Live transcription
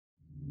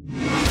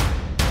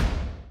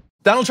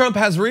Donald Trump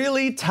has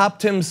really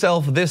topped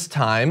himself this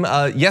time.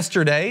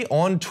 Yesterday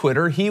on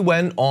Twitter, he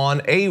went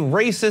on a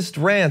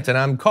racist rant, and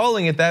I'm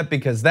calling it that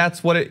because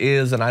that's what it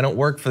is, and I don't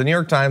work for the New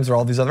York Times or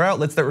all these other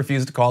outlets that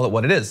refuse to call it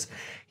what it is.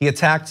 He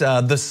attacked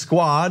the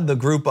squad, the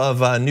group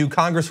of new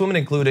Congresswomen,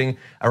 including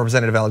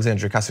Representative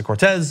Alexandria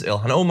Ocasio-Cortez,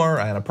 Ilhan Omar,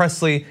 Ayanna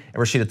Pressley,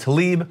 and Rashida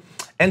Tlaib,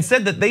 and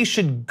said that they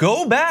should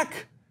go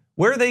back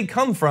where they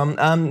come from.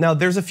 Now,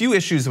 there's a few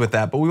issues with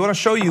that, but we want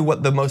to show you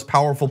what the most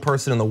powerful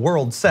person in the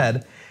world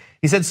said.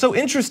 He said, so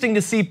interesting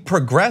to see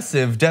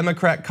progressive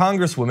Democrat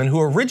congresswomen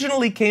who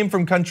originally came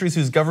from countries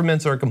whose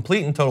governments are a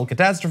complete and total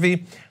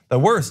catastrophe, the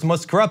worst,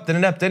 most corrupt and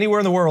inept anywhere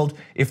in the world,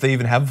 if they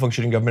even have a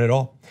functioning government at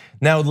all.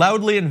 Now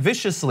loudly and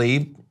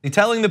viciously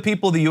telling the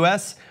people of the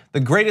US, the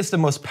greatest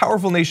and most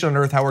powerful nation on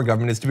earth, how our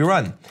government is to be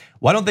run.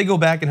 Why don't they go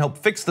back and help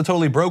fix the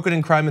totally broken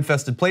and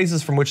crime-infested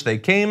places from which they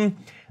came,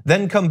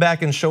 then come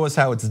back and show us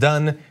how it's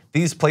done.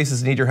 These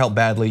places need your help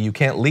badly. You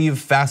can't leave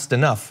fast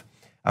enough.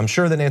 I'm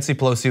sure that Nancy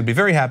Pelosi would be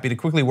very happy to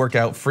quickly work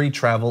out free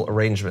travel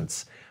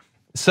arrangements.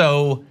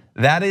 So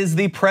that is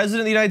the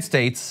president of the United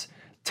States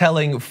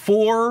telling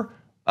four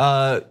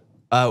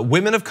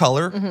women of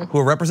color who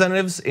are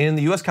representatives in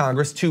the US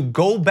Congress to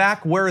go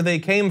back where they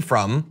came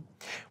from,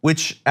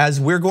 which,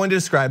 as we're going to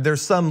describe,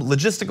 there's some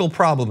logistical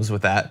problems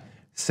with that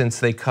since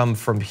they come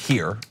from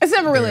here. It's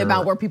never really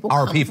about where people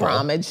come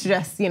from. It's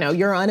just,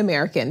 you're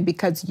un-American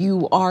because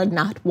you are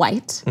not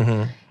white.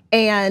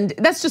 And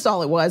that's just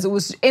all it was. It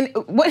was,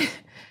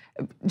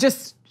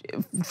 just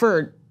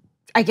for,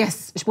 I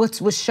guess, what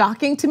was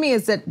shocking to me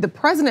is that the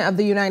president of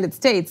the United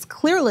States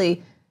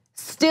clearly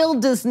still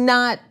does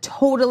not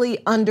totally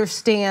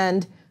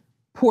understand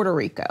Puerto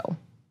Rico.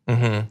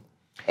 And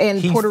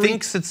he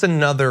thinks it's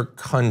another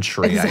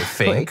country, I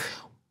think.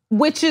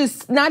 Which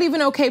is not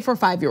even okay for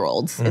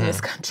 5-year-olds in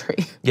this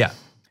country. Yeah.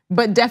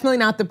 But definitely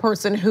not the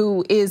person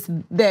who is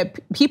the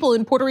people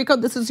in Puerto Rico,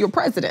 this is your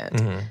president.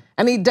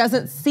 And he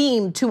doesn't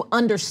seem to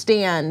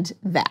understand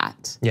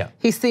that. Yeah.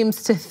 He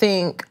seems to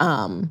think,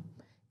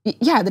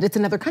 yeah, that it's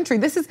another country.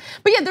 But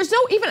yeah, there's no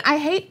even, I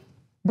hate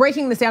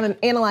breaking this down and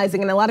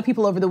analyzing, and a lot of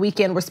people over the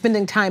weekend were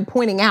spending time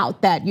pointing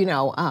out that,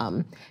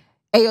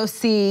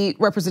 AOC,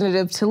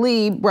 Representative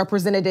Tlaib,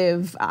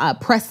 Representative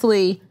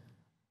Pressley,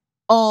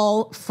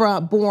 all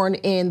born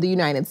in the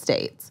United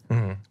States.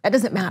 That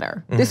doesn't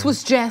matter. This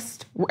was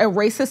just a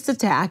racist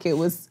attack. It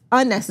was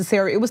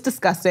unnecessary, it was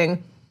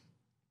disgusting.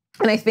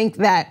 And I think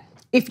that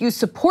if you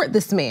support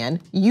this man,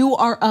 you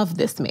are of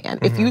this man.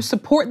 If you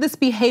support this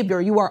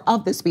behavior, you are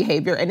of this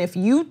behavior. And if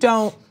you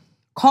don't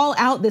call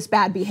out this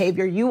bad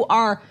behavior, you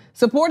are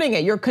supporting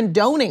it, you're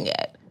condoning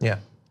it. Yeah.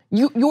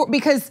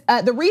 Because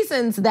the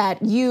reasons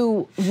that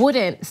you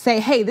wouldn't say,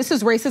 hey, this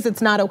is racist,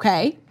 it's not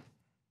okay,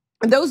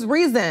 those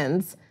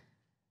reasons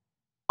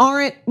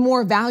aren't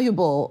more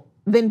valuable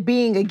than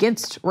being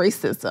against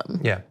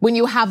racism. Yeah. When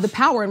you have the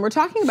power, and we're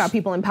talking about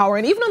people in power,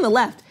 and even on the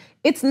left,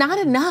 it's not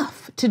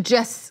enough to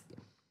just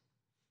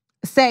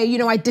say,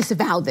 I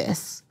disavow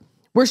this.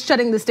 We're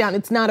shutting this down,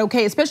 it's not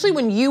okay, especially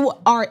when you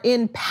are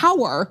in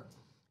power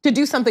to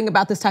do something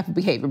about this type of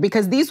behavior,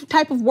 because these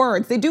type of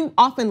words, they do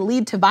often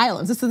lead to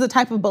violence. This is the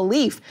type of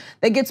belief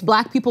that gets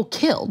Black people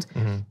killed,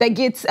 that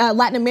gets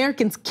Latin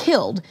Americans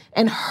killed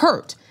and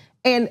hurt,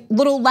 and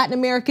little Latin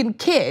American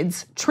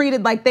kids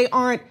treated like they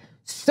aren't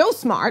so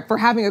smart for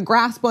having a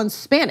grasp on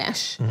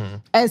Spanish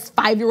as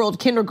 5-year-old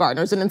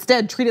kindergartners, and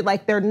instead treated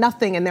like they're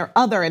nothing and they're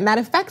other, and that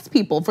affects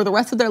people for the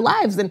rest of their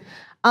lives. And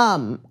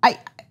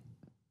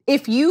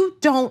if you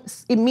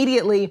don't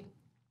immediately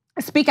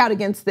speak out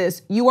against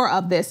this, you are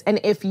of this, and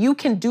if you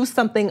can do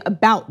something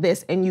about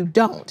this and you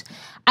don't,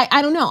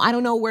 I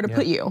don't know where to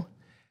put you.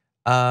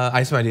 I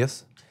have some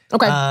ideas.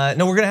 Okay.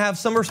 No, we're gonna have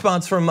some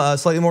response from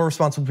slightly more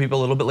responsible people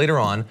a little bit later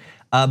on.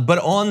 But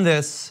on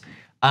this,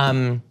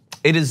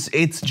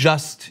 it's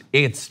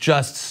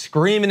just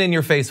screaming in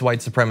your face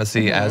white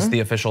supremacy as the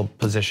official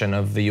position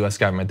of the US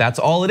government. That's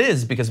all it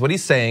is, because what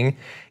he's saying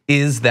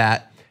is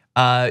that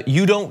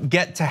you don't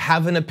get to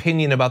have an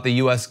opinion about the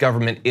US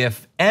government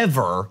if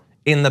ever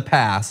in the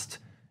past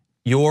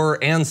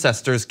your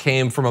ancestors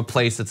came from a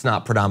place that's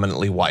not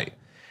predominantly white.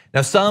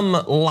 Now, some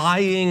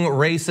lying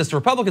racist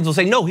Republicans will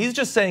say, no, he's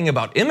just saying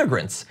about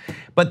immigrants.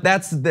 But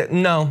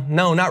no,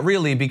 not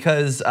really,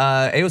 because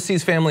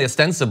AOC's family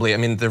ostensibly, I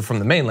mean, they're from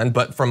the mainland,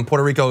 but from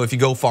Puerto Rico, if you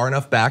go far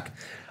enough back,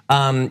 you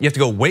have to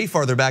go way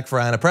farther back for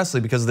Ayanna Pressley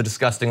because of the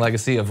disgusting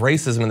legacy of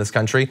racism in this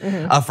country.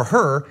 For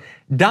her,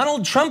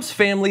 Donald Trump's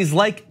family's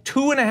like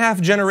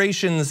 2.5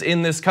 generations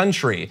in this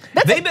country.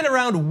 They've been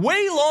around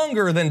way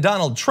longer than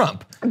Donald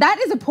Trump. That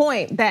is a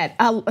point that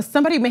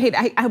somebody made.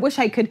 I wish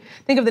I could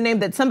think of the name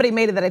that somebody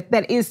made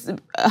that is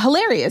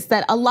hilarious.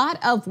 That a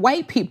lot of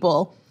white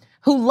people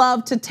who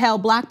love to tell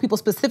Black people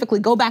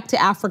specifically, go back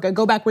to Africa,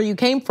 go back where you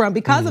came from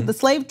because of the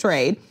slave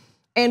trade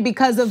and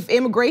because of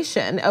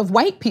immigration of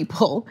white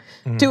people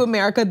to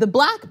America. The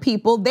Black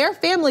people, their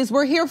families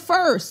were here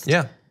first.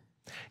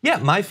 Yeah,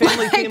 my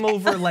family came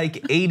over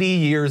like 80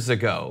 years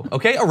ago,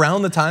 okay?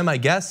 Around the time, I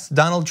guess,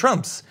 Donald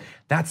Trump's.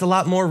 That's a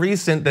lot more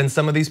recent than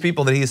some of these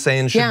people that he's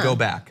saying should go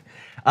back.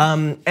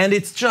 And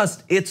it's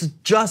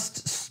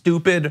just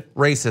stupid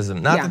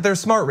racism. Not that they're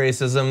smart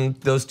racism,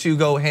 those two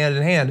go hand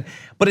in hand,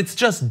 but it's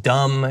just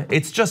dumb.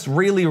 It's just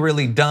really,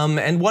 really dumb.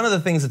 And one of the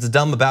things that's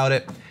dumb about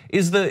it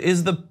is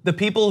the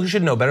people who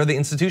should know better, the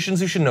institutions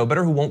who should know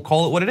better, who won't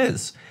call it what it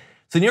is.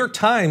 So the New York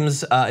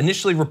Times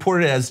initially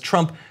reported it as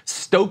Trump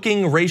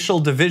stoking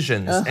racial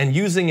divisions and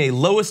using a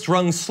lowest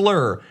rung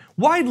slur,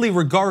 widely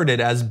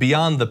regarded as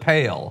beyond the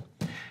pale.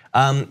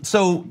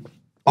 So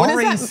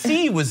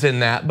RAC was in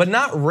that, but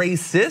not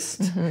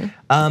racist.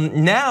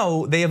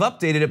 Now they have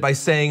updated it by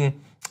saying,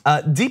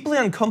 deeply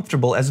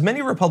uncomfortable as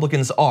many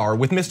Republicans are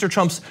with Mr.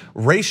 Trump's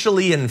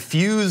racially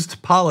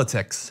infused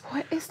politics.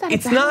 What is that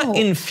It's about? not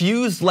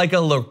infused like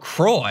a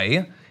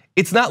LaCroix.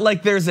 It's not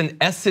like there's an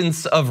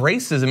essence of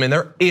racism in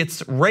there,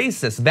 it's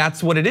racist,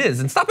 that's what it is.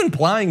 And stop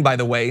implying, by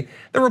the way,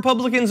 the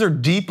Republicans are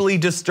deeply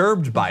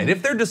disturbed by it.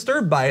 If they're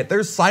disturbed by it,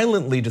 they're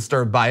silently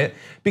disturbed by it,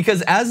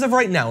 because as of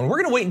right now, and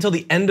we're gonna wait until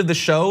the end of the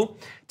show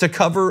to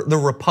cover the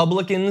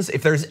Republicans,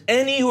 if there's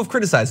any who have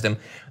criticized him,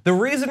 the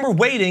reason we're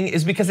waiting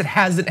is because it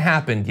hasn't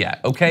happened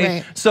yet,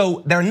 okay? Right.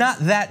 So they're not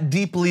that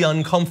deeply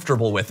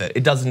uncomfortable with it,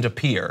 it doesn't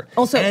appear.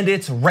 Also, and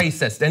it's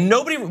racist, and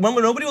nobody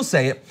will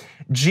say it.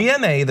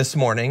 GMA this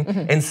morning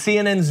and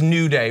CNN's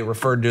New Day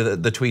referred to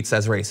the tweets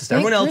as racist.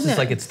 Everyone else is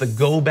like, it's the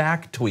go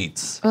back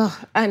tweets.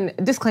 And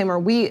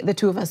disclaimer, the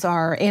two of us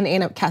are, and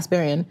Anna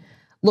Kasparian,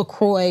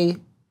 LaCroix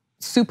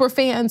super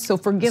fans, so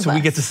forgive us. So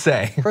we get to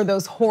say. For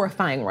those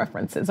horrifying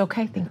references,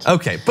 okay, thank you.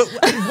 Okay, but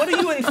what are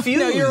you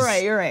infused? No, you're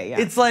right, yeah.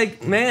 It's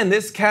like, man,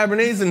 this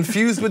Cabernet's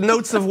infused with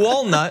notes of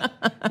walnut.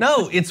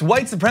 No, it's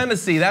white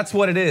supremacy, that's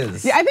what it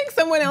is. Yeah, I think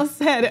someone else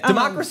said.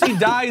 Democracy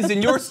dies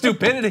in your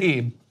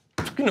stupidity.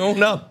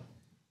 No.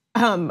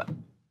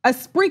 A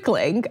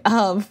sprinkling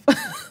of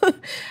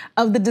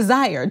of the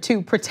desire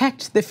to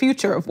protect the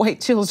future of white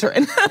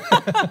children.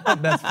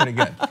 That's pretty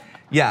good.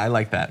 Yeah, I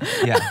like that.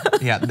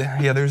 Yeah.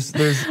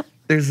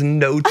 There's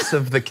notes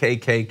of the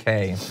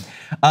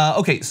KKK.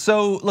 Okay,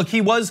 so look,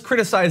 he was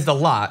criticized a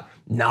lot,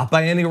 not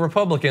by any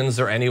Republicans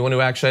or anyone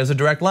who actually has a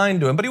direct line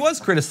to him, but he was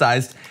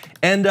criticized,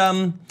 and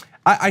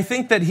I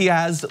think that he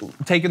has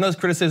taken those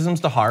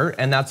criticisms to heart,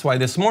 and that's why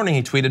this morning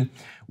he tweeted,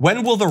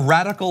 "When will the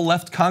radical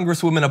left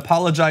Congresswomen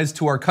apologize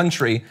to our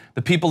country,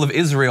 the people of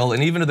Israel,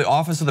 and even to the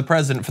office of the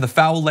president for the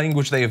foul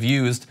language they have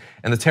used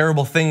and the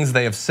terrible things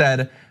they have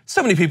said?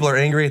 So many people are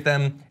angry at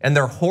them and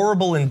their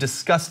horrible and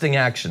disgusting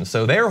actions."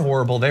 So they're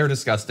horrible, they're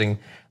disgusting,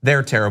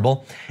 they're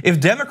terrible. If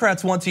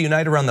Democrats want to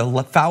unite around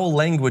the foul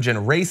language and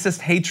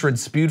racist hatred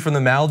spewed from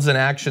the mouths and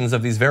actions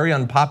of these very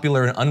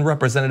unpopular and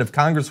unrepresentative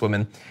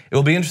Congresswomen, it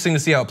will be interesting to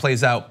see how it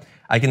plays out.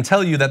 I can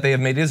tell you that they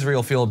have made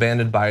Israel feel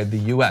abandoned by the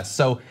US.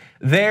 So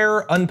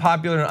they're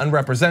unpopular and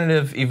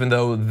unrepresentative, even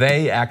though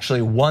they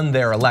actually won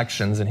their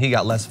elections and he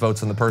got less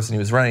votes than the person he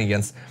was running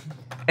against.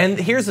 And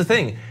here's the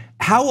thing,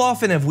 how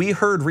often have we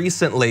heard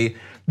recently,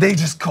 they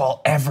just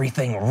call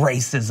everything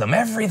racism.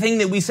 Everything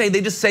that we say,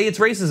 they just say it's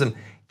racism.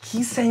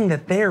 He's saying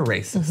that they're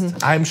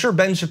racist. I'm sure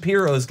Ben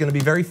Shapiro is gonna be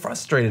very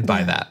frustrated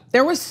by that.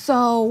 There was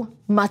so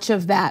much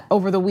of that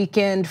over the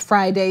weekend,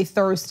 Friday,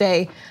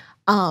 Thursday.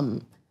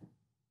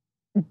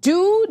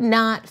 Do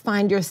not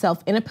find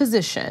yourself in a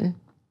position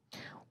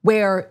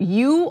where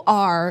you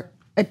are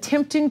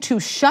attempting to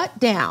shut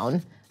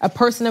down a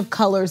person of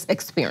color's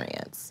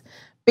experience,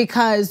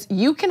 because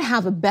you can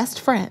have a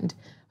best friend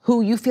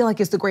who you feel like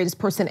is the greatest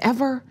person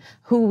ever,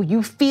 who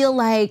you feel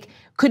like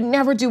could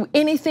never do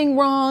anything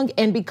wrong,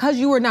 and because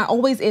you are not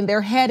always in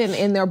their head and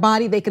in their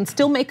body, they can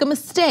still make a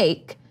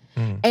mistake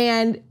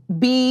and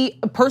be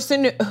a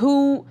person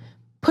who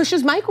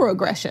pushes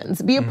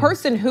microaggressions, be a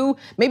person who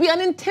maybe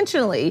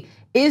unintentionally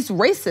is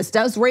racist,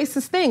 does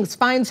racist things,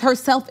 finds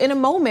herself in a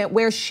moment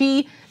where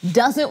she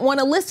doesn't want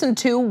to listen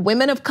to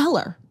women of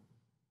color.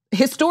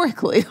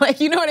 Historically,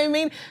 like, you know what I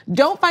mean?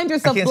 Don't find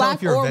yourself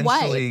black or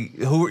white.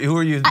 Who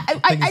are you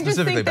thinking I just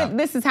specifically think about? that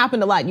this has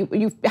happened a lot.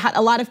 You've had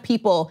a lot of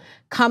people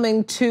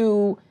coming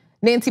to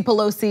Nancy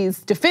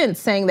Pelosi's defense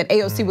saying that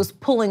AOC was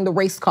pulling the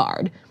race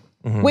card,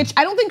 which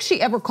I don't think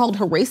she ever called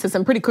her racist.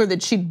 I'm pretty clear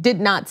that she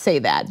did not say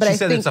that. But She I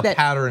said think it's a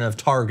pattern of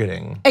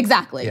targeting.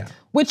 Exactly. Yeah.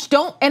 Which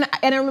don't, and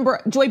I remember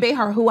Joy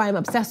Behar, who I'm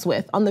obsessed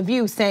with, on The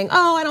View saying,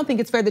 oh, I don't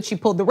think it's fair that she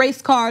pulled the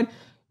race card.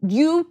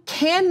 You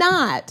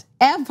cannot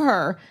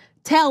ever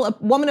tell a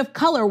woman of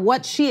color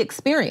what she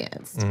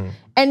experienced.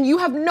 And you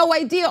have no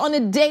idea on a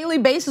daily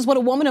basis what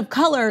a woman of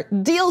color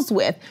deals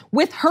with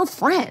her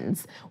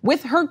friends,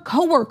 with her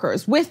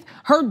coworkers, with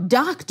her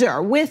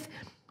doctor, with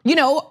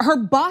her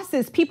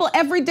bosses, people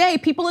every day,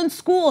 people in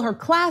school, her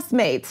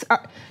classmates,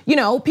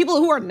 people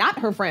who are not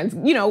her friends,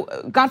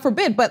 God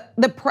forbid, but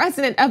the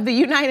president of the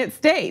United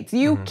States.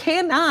 You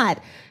cannot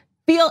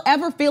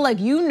ever feel like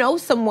you know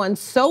someone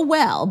so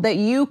well that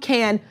you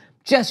can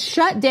just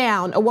shut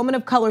down a woman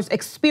of color's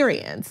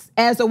experience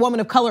as a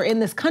woman of color in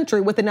this country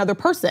with another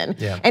person.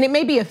 Yeah. And it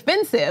may be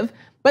offensive,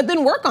 but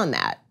then work on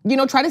that.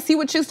 Try to see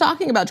what she's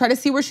talking about, try to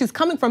see where she's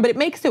coming from, but it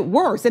makes it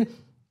worse. And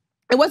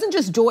it wasn't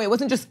just Joy, it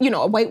wasn't just,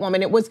 a white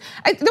woman. It was,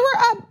 there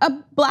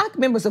were black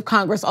members of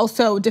Congress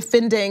also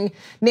defending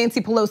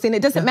Nancy Pelosi, and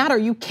it doesn't matter.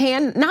 You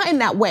not in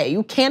that way.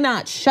 You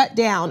cannot shut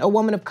down a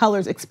woman of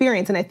color's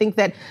experience. And I think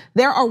that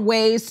there are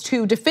ways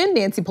to defend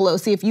Nancy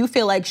Pelosi. If you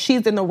feel like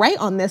she's in the right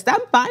on this,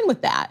 I'm fine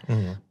with that.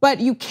 But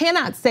you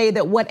cannot say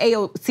that what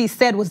AOC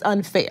said was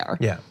unfair.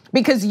 Yeah.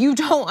 Because you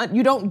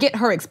don't get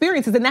her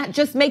experiences, and that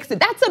just makes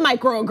that's a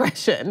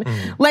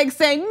microaggression. Like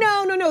saying,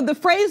 no, the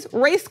phrase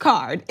race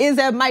card is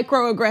a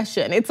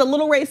microaggression. It's a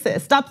little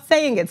racist. Stop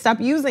saying it, stop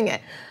using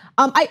it.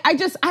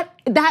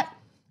 That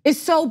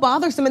is so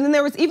bothersome. And then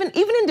there was even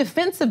in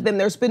defense of them,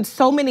 there's been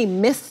so many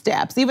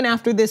missteps, even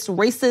after this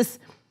racist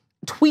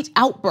tweet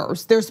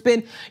outburst. There's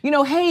been,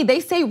 hey, they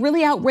say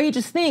really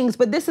outrageous things,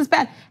 but this is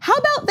bad. How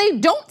about they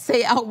don't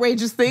say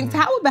outrageous things?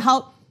 How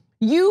about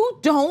you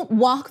don't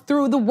walk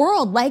through the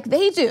world like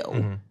they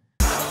do?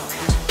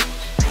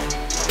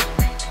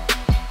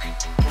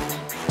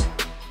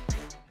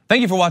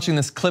 Thank you for watching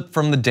this clip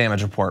from the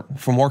Damage Report.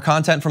 For more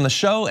content from the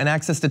show and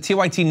access to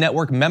TYT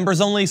Network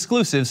members-only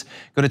exclusives,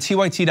 go to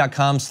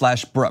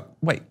tyt.com/Brooke.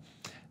 Wait,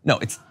 no,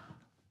 it's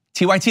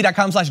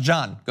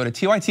tyt.com/John. Go to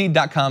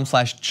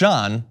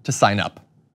tyt.com/John to sign up.